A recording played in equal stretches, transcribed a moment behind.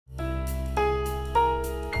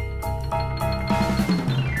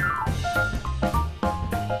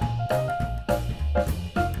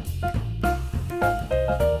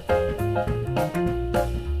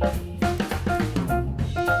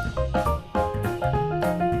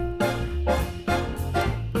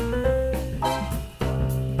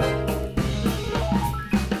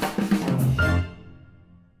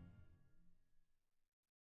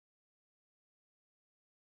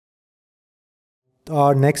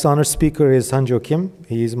Our next honor speaker is Hanjo Kim.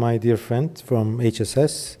 He is my dear friend from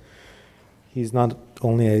HSS. He's not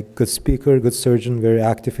only a good speaker, good surgeon, very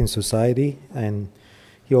active in society, and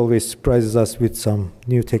he always surprises us with some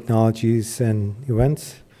new technologies and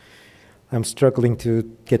events. I'm struggling to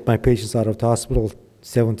get my patients out of the hospital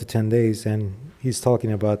 7 to 10 days, and he's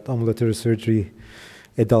talking about ambulatory surgery,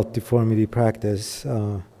 adult deformity practice.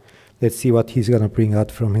 Let's see what he's going to bring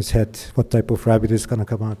out from his head, what type of rabbit is going to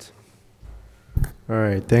come out. All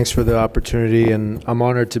right, thanks for the opportunity, and I'm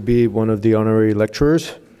honored to be one of the honorary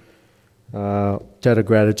lecturers. Debt of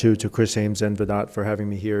gratitude to Chris Ames and Vdara for having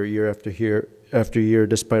me here year after year,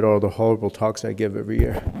 despite all the horrible talks I give every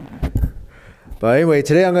year. But anyway,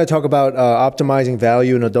 today I'm going to talk about optimizing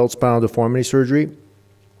value in adult spinal deformity surgery.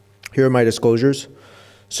 Here are my disclosures.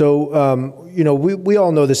 So, we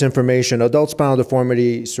all know this information. Adult spinal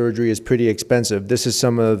deformity surgery is pretty expensive. This is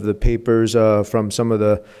some of the papers from some of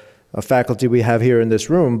the faculty we have here in this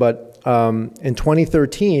room, but in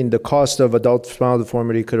 2013, the cost of adult spinal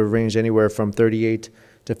deformity could have ranged anywhere from $38,000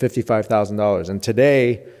 to $55,000, and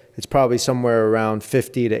today it's probably somewhere around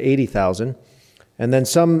 $50,000 to $80,000. And then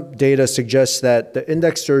some data suggests that the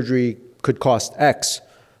index surgery could cost X,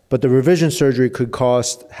 but the revision surgery could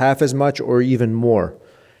cost half as much or even more.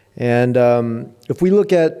 And if we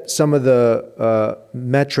look at some of the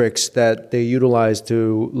metrics that they utilize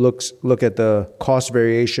to look at the cost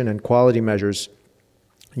variation and quality measures,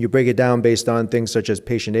 you break it down based on things such as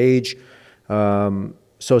patient age,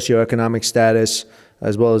 socioeconomic status,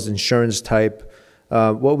 as well as insurance type.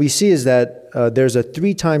 What we see is that there's a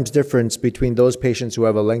 3 times difference between those patients who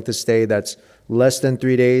have a length of stay that's less than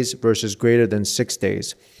 3 days versus greater than 6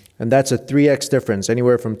 days. And that's a 3x difference,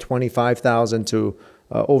 anywhere from $25,000 to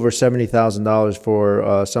over $70,000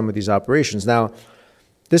 for some of these operations. Now,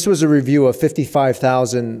 this was a review of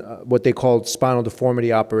 55,000 what they called spinal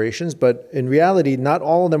deformity operations, but in reality, not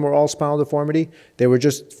all of them were all spinal deformity. They were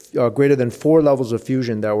just greater than 4 levels of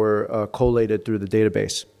fusion that were collated through the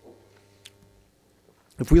database.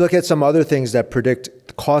 If we look at some other things that predict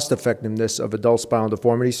the cost effectiveness of adult spinal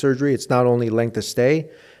deformity surgery, it's not only length of stay,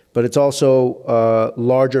 but it's also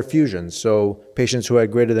larger fusions. So patients who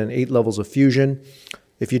had greater than 8 levels of fusion.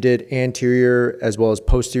 If you did anterior as well as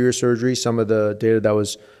posterior surgery, some of the data that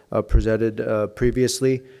was presented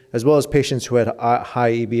previously, as well as patients who had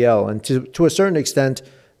high EBL. And to a certain extent,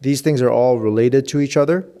 these things are all related to each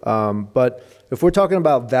other. But if we're talking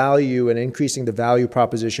about value and increasing the value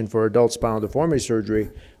proposition for adult spinal deformity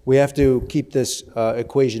surgery, we have to keep this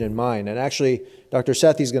equation in mind. And actually, Dr.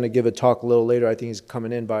 Sethi is going to give a talk a little later. I think he's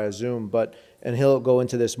coming in via Zoom, and he'll go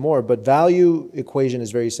into this more. But value equation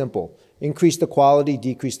is very simple. Increase the quality,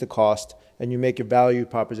 decrease the cost, and you make your value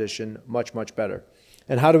proposition much, much better.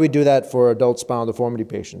 And how do we do that for adult spinal deformity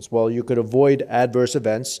patients? Well, you could avoid adverse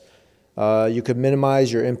events. You could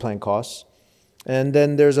minimize your implant costs. And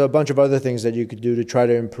then there's a bunch of other things that you could do to try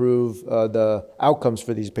to improve the outcomes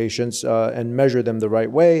for these patients and measure them the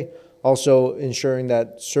right way. Also ensuring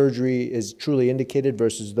that surgery is truly indicated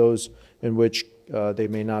versus those in which they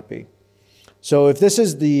may not be. So if this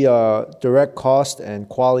is the direct cost and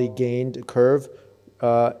quality gained curve,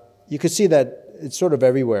 you can see that it's sort of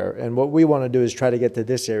everywhere. And what we want to do is try to get to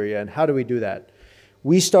this area. And how do we do that?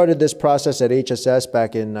 We started this process at HSS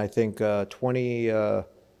back in, I think,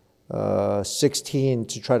 2016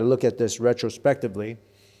 to try to look at this retrospectively.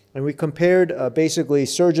 And we compared basically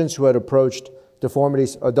surgeons who had approached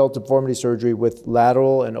adult deformity surgery with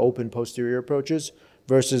lateral and open posterior approaches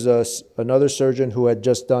versus another surgeon who had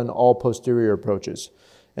just done all posterior approaches.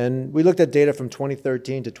 And we looked at data from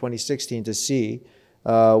 2013 to 2016 to see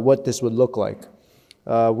what this would look like.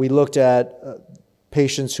 We looked at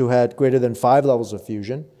patients who had greater than 5 levels of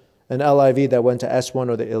fusion, an LIV that went to S1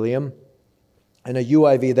 or the ilium, and a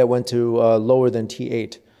UIV that went to lower than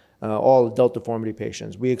T8, all adult deformity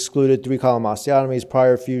patients. We excluded 3-column osteotomies,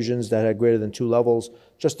 prior fusions that had greater than 2 levels,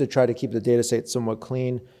 just to try to keep the data set somewhat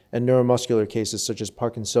clean, and neuromuscular cases such as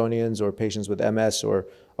Parkinsonians or patients with MS or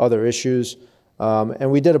other issues.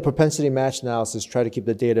 And we did a propensity match analysis, try to keep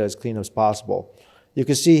the data as clean as possible. You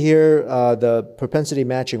can see here the propensity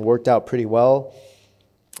matching worked out pretty well.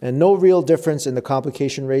 And no real difference in the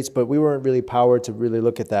complication rates, but we weren't really powered to really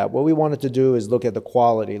look at that. What we wanted to do is look at the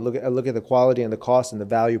quality, look at the quality and the cost and the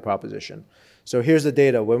value proposition. So here's the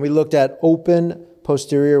data. When we looked at open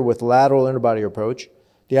posterior with lateral interbody approach,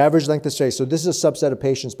 the average length of stay, so this is a subset of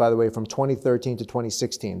patients, by the way, from 2013 to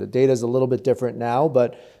 2016. The data is a little bit different now,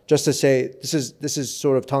 but just to say, this is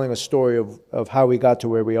sort of telling a story of how we got to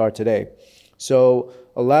where we are today. So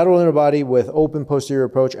a lateral interbody with open posterior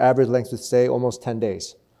approach, average length of stay, almost 10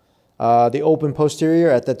 days. The open posterior,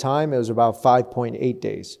 at the time, it was about 5.8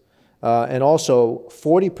 days. And also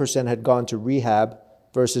 40% had gone to rehab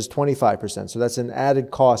versus 25%. So that's an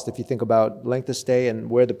added cost if you think about length of stay and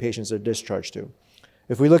where the patients are discharged to.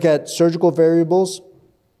 If we look at surgical variables,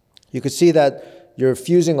 you could see that you're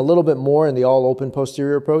fusing a little bit more in the all open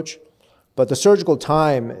posterior approach, but the surgical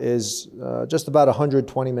time is just about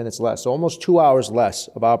 120 minutes less, so almost 2 hours less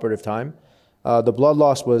of operative time. The blood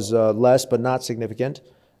loss was less, but not significant,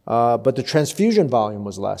 but the transfusion volume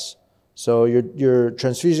was less. So you're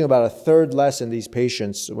transfusing about a third less in these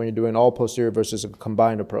patients when you're doing all posterior versus a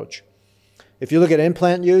combined approach. If you look at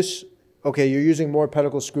implant use, okay, you're using more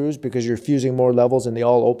pedicle screws because you're fusing more levels in the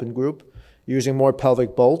all open group. You're using more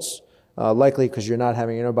pelvic bolts, likely because you're not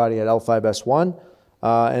having interbody at L5S1.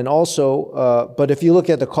 And also, but if you look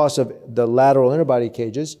at the cost of the lateral interbody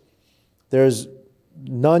cages, there's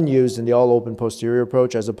none used in the all open posterior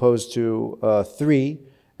approach as opposed to 3,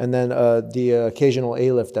 and then the occasional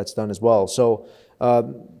A-lift that's done as well. So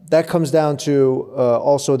that comes down to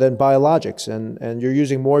also then biologics, and you're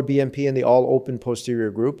using more BMP in the all open posterior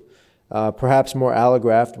group, perhaps more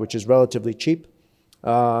allograft, which is relatively cheap,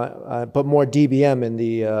 but more DBM in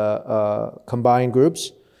the combined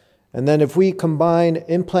groups. And then if we combine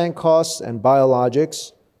implant costs and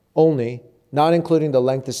biologics only, not including the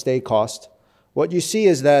length of stay cost, what you see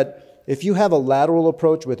is that if you have a lateral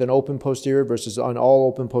approach with an open posterior versus an all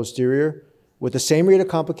open posterior, with the same rate of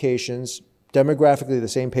complications, demographically the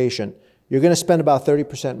same patient, you're going to spend about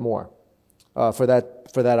 30% more for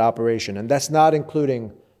that operation. And that's not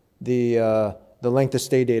including the length of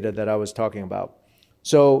stay data that I was talking about.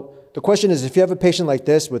 So the question is, if you have a patient like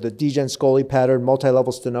this with a degen scoli pattern,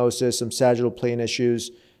 multi-level stenosis, some sagittal plane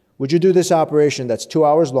issues, would you do this operation that's 2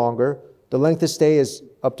 hours longer? The length of stay is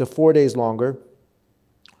up to 4 days longer,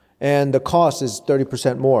 and the cost is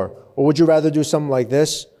 30% more. Or would you rather do something like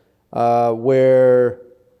this, where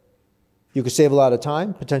you could save a lot of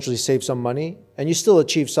time, potentially save some money, and you still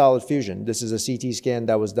achieve solid fusion? This is a CT scan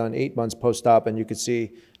that was done 8 months post-op, and you could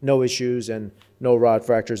see no issues and no rod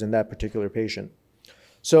fractures in that particular patient.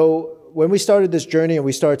 So when we started this journey and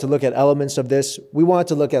we started to look at elements of this, we wanted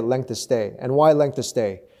to look at length of stay. And why length of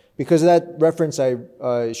stay? Because of that reference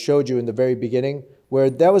I showed you in the very beginning,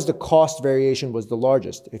 where that was the cost variation was the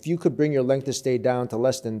largest. If you could bring your length of stay down to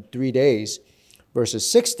less than 3 days versus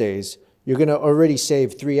 6 days, you're going to already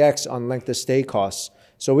save 3x on length of stay costs.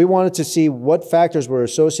 So we wanted to see what factors were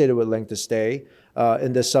associated with length of stay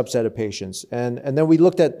in this subset of patients. And then we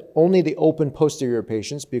looked at only the open posterior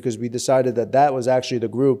patients because we decided that that was actually the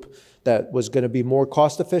group that was going to be more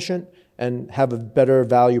cost efficient and have a better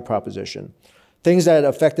value proposition. Things that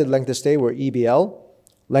affected length of stay were EBL,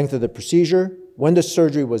 length of the procedure, when the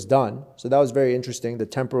surgery was done. So that was very interesting,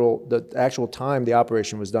 the actual time the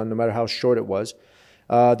operation was done, no matter how short it was.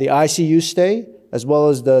 The ICU stay, as well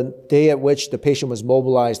as the day at which the patient was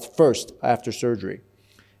mobilized first after surgery.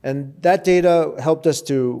 And that data helped us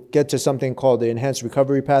to get to something called the enhanced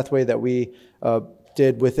recovery pathway that we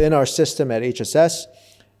did within our system at HSS.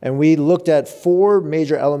 And we looked at 4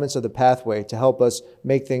 major elements of the pathway to help us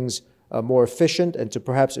make things more efficient and to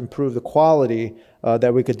perhaps improve the quality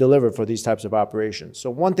that we could deliver for these types of operations. So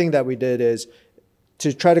one thing that we did is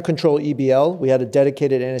to try to control EBL, we had a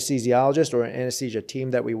dedicated anesthesiologist or an anesthesia team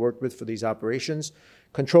that we worked with for these operations,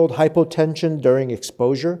 controlled hypotension during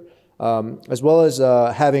exposure, as well as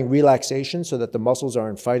having relaxation so that the muscles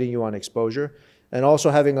aren't fighting you on exposure, and also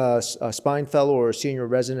having a spine fellow or a senior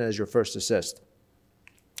resident as your first assist.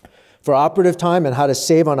 For operative time and how to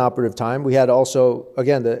save on operative time, we had also,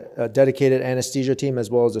 again, the dedicated anesthesia team as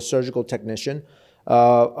well as a surgical technician,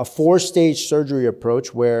 a 4-stage surgery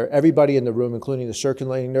approach where everybody in the room, including the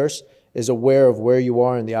circulating nurse, is aware of where you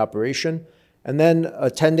are in the operation, and then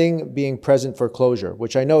attending being present for closure,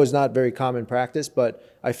 which I know is not very common practice, but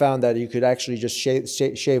I found that you could actually just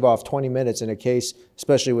shave off 20 minutes in a case,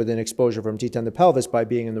 especially with an exposure from T10 to pelvis, by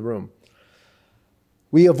being in the room.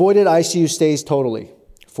 We avoided ICU stays totally.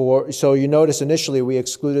 So you notice initially we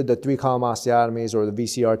excluded the 3-column osteotomies or the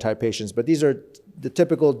VCR type patients, but these are the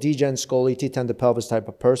typical degen scoli, T10 to pelvis type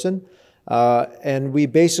of person. And we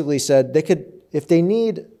basically said they could, if they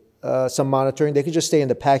need some monitoring, they could just stay in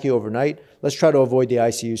the PACU overnight. Let's try to avoid the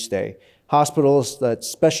ICU stay. Hospitals that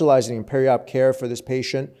specializing in peri-op care for this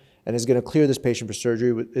patient and is going to clear this patient for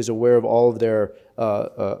surgery is aware of all of their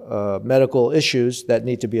medical issues that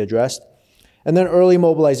need to be addressed. And then early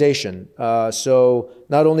mobilization. So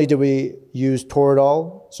not only did we use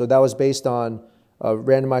Toradol, so that was based on a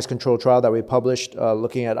randomized controlled trial that we published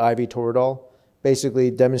looking at IV Toradol,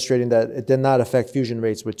 basically demonstrating that it did not affect fusion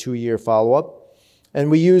rates with 2-year follow-up.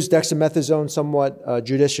 And we used dexamethasone somewhat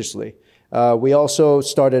judiciously. We also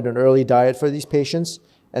started an early diet for these patients,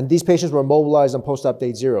 And these patients were mobilized on post-op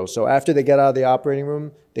day 0. So after they get out of the operating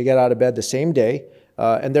room, they get out of bed the same day,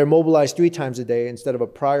 and they're mobilized 3 times a day instead of a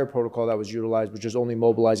prior protocol that was utilized, which is only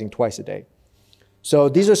mobilizing twice a day. So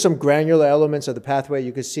these are some granular elements of the pathway.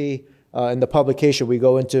 You can see in the publication, we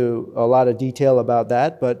go into a lot of detail about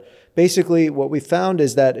that. But basically, what we found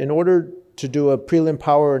is that in order to do a prelim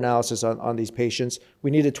power analysis on these patients,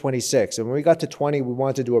 we needed 26. And when we got to 20, we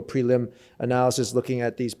wanted to do a prelim analysis looking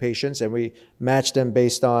at these patients, and we matched them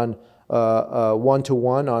based on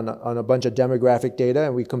one-to-one on a bunch of demographic data,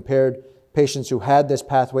 and we compared patients who had this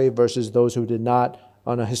pathway versus those who did not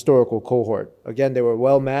on a historical cohort. Again, they were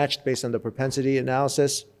well matched based on the propensity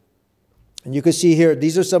analysis. And you can see here,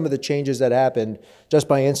 these are some of the changes that happened just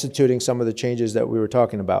by instituting some of the changes that we were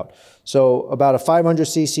talking about. So about a 500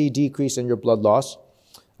 cc decrease in your blood loss.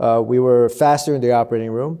 We were faster in the operating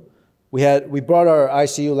room. We brought our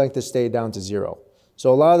ICU length of stay down to 0.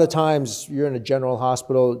 So a lot of the times you're in a general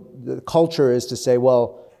hospital, the culture is to say,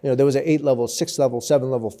 well, you know, there was an 8-level, 6-level,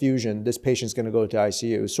 7-level fusion. This patient's going to go to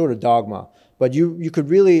ICU. It's sort of dogma. But you could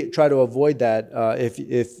really try to avoid that if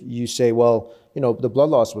you say, well, you know, the blood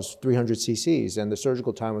loss was 300 cc's and the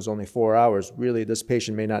surgical time was only 4 hours. Really, this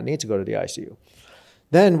patient may not need to go to the ICU.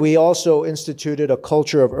 Then we also instituted a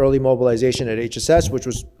culture of early mobilization at HSS, which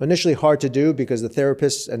was initially hard to do because the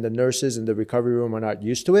therapists and the nurses in the recovery room are not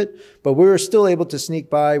used to it. But we were still able to sneak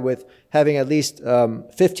by with having at least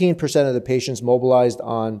 15% of the patients mobilized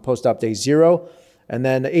on post-op day 0, and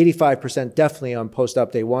then 85% definitely on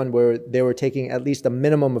post-op day 1, where they were taking at least a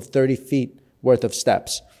minimum of 30 feet worth of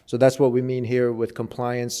steps. So that's what we mean here with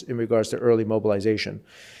compliance in regards to early mobilization.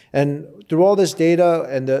 And through all this data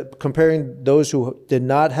and comparing those who did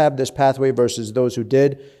not have this pathway versus those who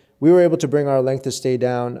did, we were able to bring our length of stay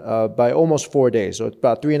down by almost 4 days. So it's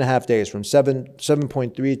about 3.5 days, from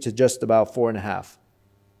 7.3 to just about 4.5.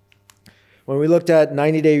 When we looked at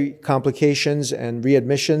 90-day complications and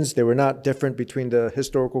readmissions, they were not different between the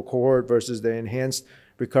historical cohort versus the enhanced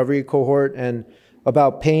recovery cohort. And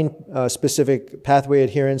about pain-specific pathway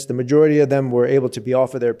adherence, the majority of them were able to be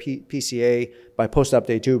off of their PCA by post-op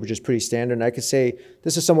day 2, which is pretty standard. And I could say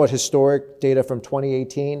this is somewhat historic data from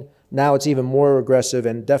 2018. Now it's even more aggressive,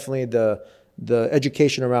 and definitely the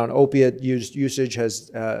education around opiate usage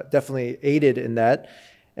has definitely aided in that.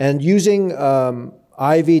 And using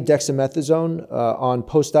IV dexamethasone on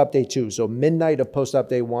post-op day 2, so midnight of post-op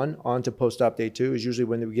day 1 onto post-op day 2 is usually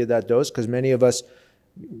when we give that dose, because many of us,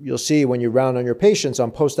 you'll see when you round on your patients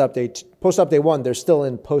on post-op day 1, they're still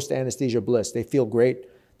in post-anesthesia bliss. They feel great.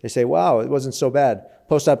 They say, wow, it wasn't so bad.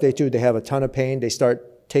 Post-op day 2, they have a ton of pain. They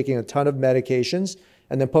start taking a ton of medications.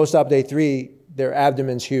 And then post-op day 3, their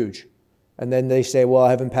abdomen's huge. And then they say, well, I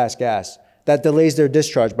haven't passed gas. That delays their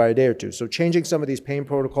discharge by a day or 2. So changing some of these pain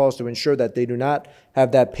protocols to ensure that they do not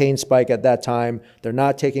have that pain spike at that time. They're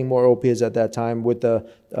not taking more opiates at that time with the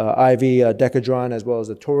IV Decadron as well as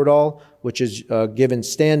the Toradol, which is given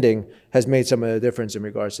standing, has made some of the difference in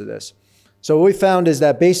regards to this. So what we found is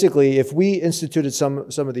that basically if we instituted some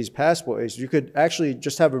of these pathways, you could actually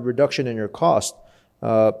just have a reduction in your cost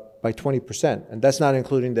by 20%. And that's not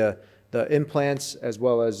including the implants as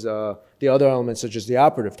well as the other elements such as the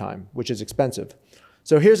operative time, which is expensive.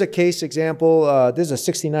 So here's a case example. This is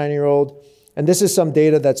a 69-year-old, and this is some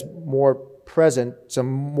data that's more present, some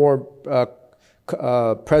more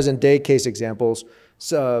present-day case examples.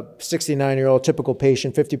 69-year-old typical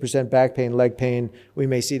patient, 50% back pain, leg pain. We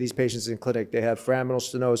may see these patients in clinic. They have foraminal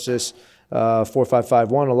stenosis,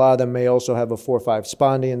 4551. A lot of them may also have a 4-5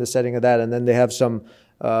 spondy in the setting of that, and then they have some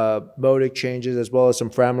modic changes as well as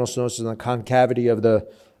some foraminal stenosis in the concavity of the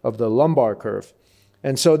lumbar curve.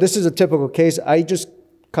 And so this is a typical case. I just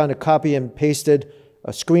kind of copy and pasted a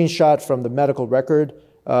screenshot from the medical record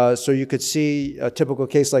so you could see a typical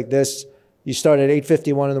case like this. You start at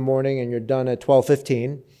 8:51 in the morning and you're done at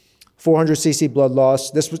 12:15. 400 cc blood loss.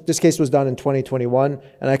 This case was done in 2021,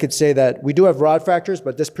 and I could say that we do have rod fractures,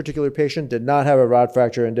 but this particular patient did not have a rod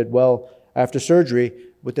fracture and did well after surgery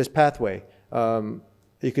with this pathway.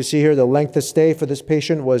 You can see here the length of stay for this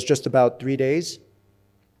patient was just about 3 days.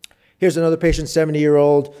 Here's another patient,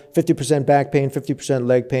 70-year-old, 50% back pain, 50%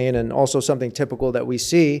 leg pain, and also something typical that we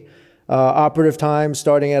see. Operative time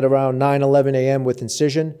starting at around 9:11 a.m. with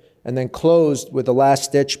incision, and then closed with the last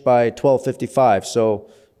stitch by 12:55. So,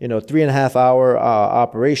 3.5 hour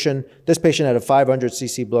operation. This patient had a 500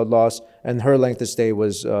 cc blood loss, and her length of stay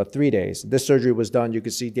was 3 days. This surgery was done, you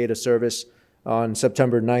can see date of service, on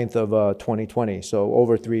September 9th of 2020. So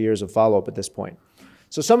over 3 years of follow-up at this point.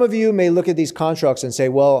 So some of you may look at these constructs and say,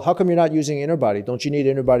 well, how come you're not using interbody? Don't you need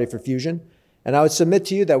interbody for fusion? And I would submit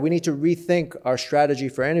to you that we need to rethink our strategy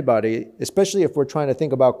for antibody, especially if we're trying to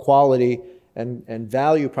think about quality and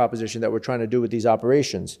value proposition that we're trying to do with these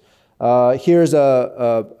operations. Here's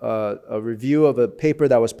a review of a paper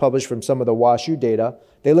that was published from some of the WashU data.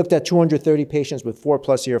 They looked at 230 patients with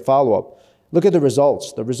 4+ year follow-up. Look at the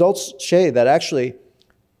results. The results show that actually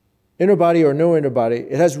interbody or no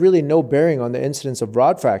interbody, it has really no bearing on the incidence of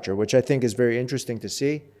rod fracture, which I think is very interesting to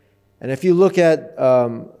see. And if you look at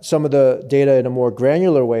some of the data in a more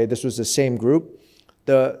granular way, this was the same group.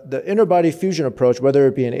 The interbody fusion approach, whether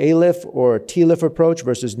it be an A-lift or a T-lift approach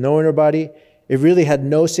versus no interbody, it really had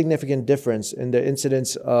no significant difference in the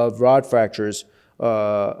incidence of rod fractures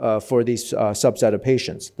for these subset of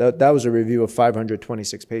patients. That was a review of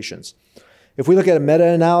 526 patients. If we look at a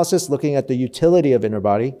meta-analysis looking at the utility of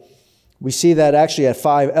interbody, we see that actually at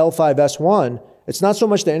L5S1, it's not so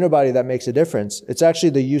much the interbody that makes a difference, it's actually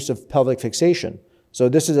the use of pelvic fixation. So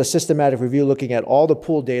this is a systematic review looking at all the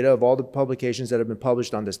pooled data of all the publications that have been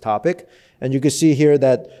published on this topic. And you can see here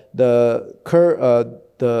that the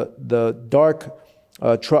dark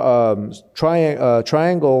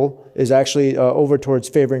triangle is actually over towards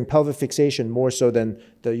favoring pelvic fixation more so than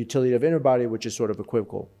the utility of interbody, which is sort of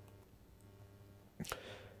equivocal.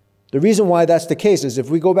 The reason why that's the case is if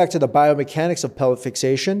we go back to the biomechanics of pelvic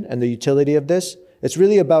fixation and the utility of this, it's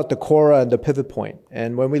really about the chora and the pivot point.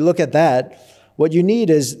 And when we look at that, what you need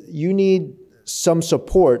is you need some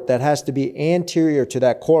support that has to be anterior to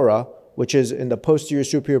that chora, which is in the posterior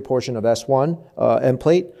superior portion of S1 end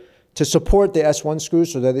plate, to support the S1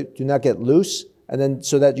 screws so that they do not get loose, and then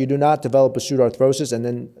so that you do not develop a pseudoarthrosis and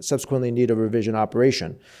then subsequently need a revision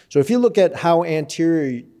operation. So if you look at how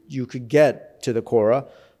anterior you could get to the chora,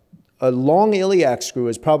 a long iliac screw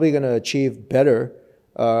is probably going to achieve better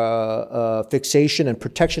fixation and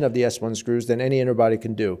protection of the S1 screws than any interbody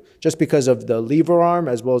can do, just because of the lever arm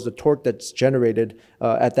as well as the torque that's generated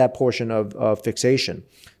at that portion of fixation.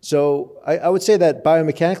 So I would say that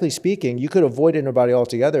biomechanically speaking, you could avoid interbody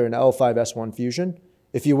altogether in L5S1 fusion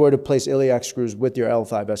if you were to place iliac screws with your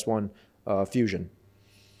L5S1 fusion.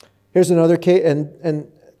 Here's another case,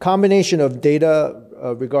 and combination of data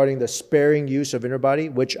regarding the sparing use of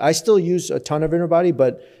interbody, which I still use a ton of interbody,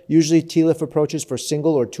 but usually T-lift approaches for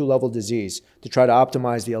single or two-level disease to try to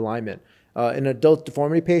optimize the alignment. In an adult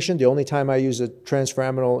deformity patient, the only time I use a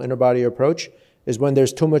transforaminal interbody approach is when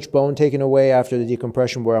there's too much bone taken away after the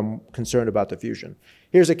decompression where I'm concerned about the fusion.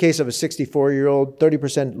 Here's a case of a 64-year-old,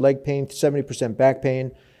 30% leg pain, 70% back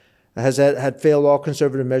pain, has had failed all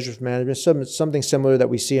conservative measures of management, something similar that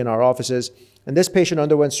we see in our offices. And this patient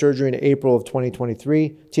underwent surgery in April of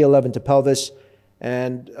 2023, T11 to pelvis.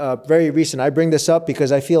 And very recent, I bring this up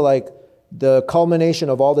because I feel like the culmination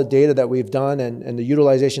of all the data that we've done and the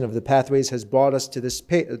utilization of the pathways has brought us to this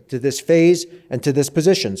phase and to this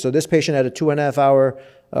position. So this patient had a 2.5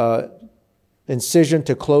 hour incision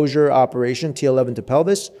to closure operation, T11 to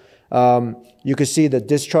pelvis. You can see the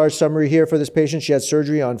discharge summary here for this patient. She had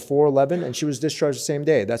surgery on 4/11 and she was discharged the same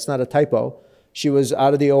day. That's not a typo. She was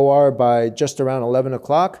out of the OR by just around 11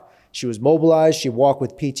 o'clock. She was mobilized. She walked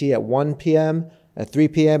with PT at 1 p.m., at 3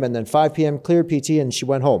 p.m., and then 5 p.m. cleared PT, and she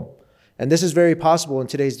went home. And this is very possible in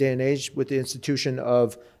today's day and age with the institution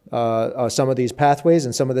of some of these pathways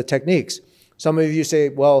and some of the techniques. Some of you say,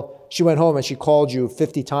 well, she went home and she called you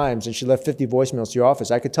 50 times and she left 50 voicemails to your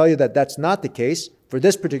office. I could tell you that that's not the case for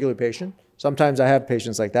this particular patient. Sometimes I have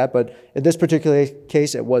patients like that, but in this particular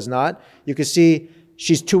case, it was not. You can see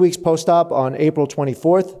she's 2 weeks post-op on April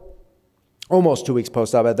 24th, almost 2 weeks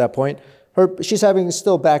post-op at that point. She's having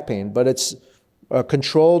still back pain, but it's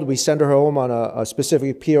controlled. We send her home on a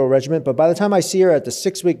specific PO regimen. But by the time I see her at the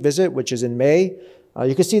 6-week visit, which is in May,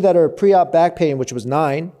 you can see that her pre-op back pain, which was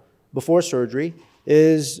 9 before surgery,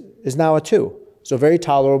 is now a 2. So very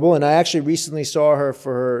tolerable. And I actually recently saw her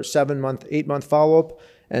for her 7-month, 8-month follow-up,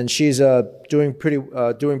 and she's doing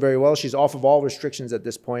very well. She's off of all restrictions at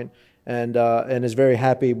this point, and is very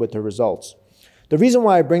happy with her results. The reason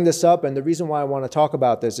why I bring this up and the reason why I want to talk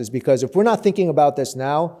about this is because if we're not thinking about this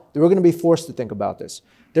now, then we're going to be forced to think about this.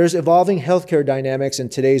 There's evolving healthcare dynamics in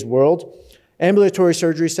today's world. Ambulatory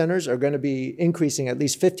surgery centers are going to be increasing at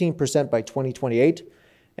least 15% by 2028.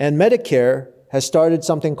 And Medicare has started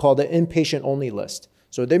something called the inpatient-only list.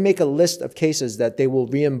 So they make a list of cases that they will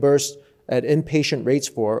reimburse at inpatient rates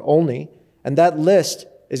for only, and that list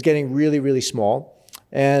is getting really, really small.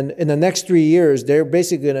 And in the next 3 years, they're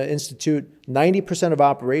basically going to institute 90% of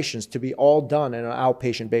operations to be all done on an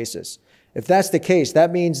outpatient basis. If that's the case,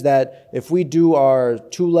 that means that if we do our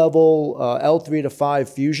 2-level L3 to 5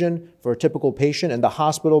 fusion for a typical patient, and the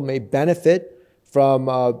hospital may benefit from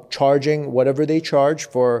charging whatever they charge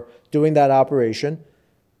for doing that operation,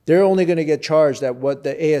 they're only going to get charged at what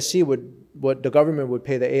the ASC would what the government would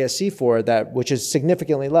pay the ASC for that, which is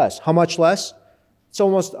significantly less. How much less? It's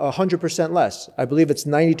almost 100% less. I believe it's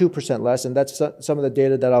 92% less, and that's some of the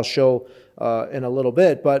data that I'll show in a little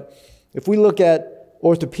bit. But if we look at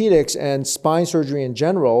orthopedics and spine surgery in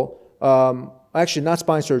general, actually not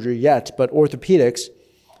spine surgery yet, but orthopedics,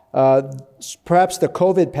 perhaps the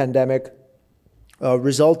COVID pandemic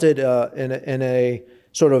resulted in a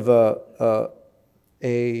sort of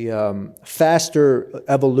a faster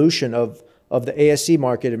evolution of the ASC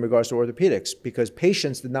market in regards to orthopedics, because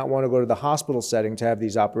patients did not want to go to the hospital setting to have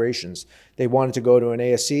these operations. They wanted to go to an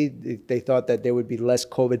ASC. They thought that there would be less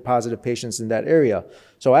COVID positive patients in that area.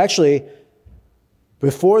 So actually,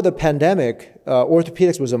 before the pandemic,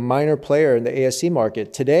 orthopedics was a minor player in the ASC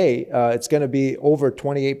market. Today, it's going to be over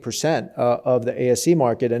 28% of the ASC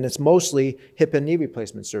market, and it's mostly hip and knee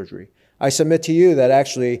replacement surgery. I submit to you that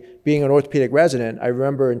actually, being an orthopedic resident, I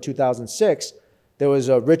remember in 2006, there was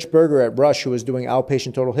a Rich Berger at Rush who was doing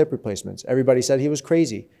outpatient total hip replacements. Everybody said he was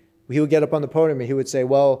crazy. He would get up on the podium and he would say,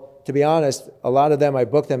 well, to be honest, a lot of them, I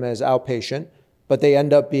booked them as outpatient, but they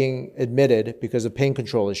end up being admitted because of pain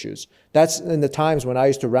control issues. That's in the times when I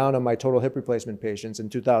used to round on my total hip replacement patients in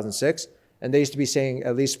 2006, and they used to be saying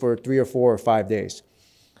at least for 3 or 4 or 5 days.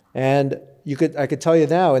 And I could tell you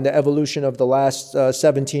now, in the evolution of the last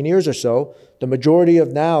 17 years or so, the majority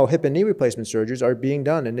of now hip and knee replacement surgeries are being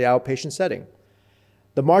done in the outpatient setting.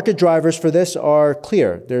 The market drivers for this are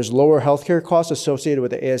clear. There's lower healthcare costs associated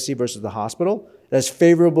with the ASC versus the hospital. There's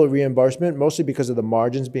favorable reimbursement, mostly because of the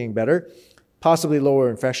margins being better, possibly lower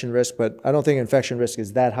infection risk, but I don't think infection risk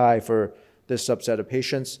is that high for this subset of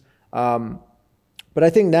patients. But I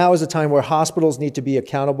think now is the time where hospitals need to be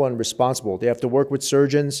accountable and responsible. They have to work with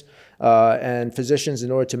surgeons and physicians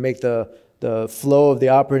in order to make the flow of the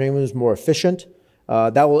operating rooms more efficient.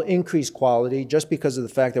 That will increase quality just because of the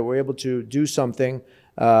fact that we're able to do something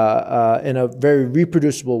in a very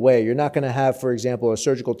reproducible way. You're not going to have, for example, a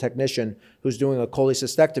surgical technician who's doing a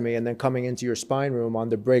cholecystectomy and then coming into your spine room on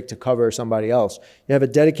the break to cover somebody else. You have a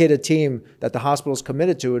dedicated team that the hospital is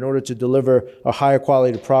committed to in order to deliver a higher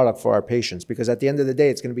quality product for our patients, because at the end of the day,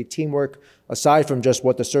 it's going to be teamwork aside from just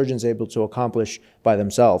what the surgeon's able to accomplish by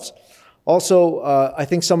themselves. Also, I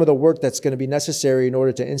think some of the work that's going to be necessary in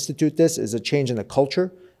order to institute this is a change in the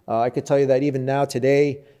culture. I could tell you that even now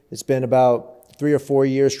today, it's been about 3 or 4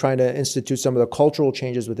 years trying to institute some of the cultural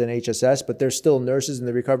changes within HSS, but there's still nurses in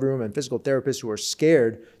the recovery room and physical therapists who are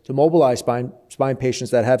scared to mobilize spine patients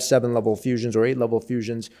that have 7-level fusions or 8-level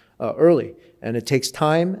fusions early. And it takes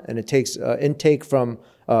time, and it takes intake from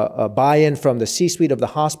buy-in from the C-suite of the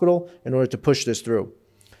hospital in order to push this through.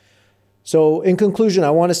 So in conclusion,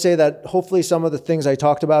 I want to say that hopefully some of the things I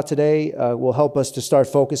talked about today will help us to start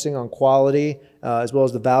focusing on quality as well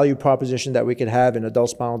as the value proposition that we could have in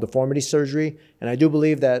adult spinal deformity surgery. And I do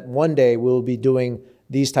believe that one day we'll be doing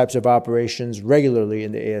these types of operations regularly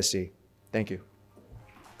in the ASC. Thank you.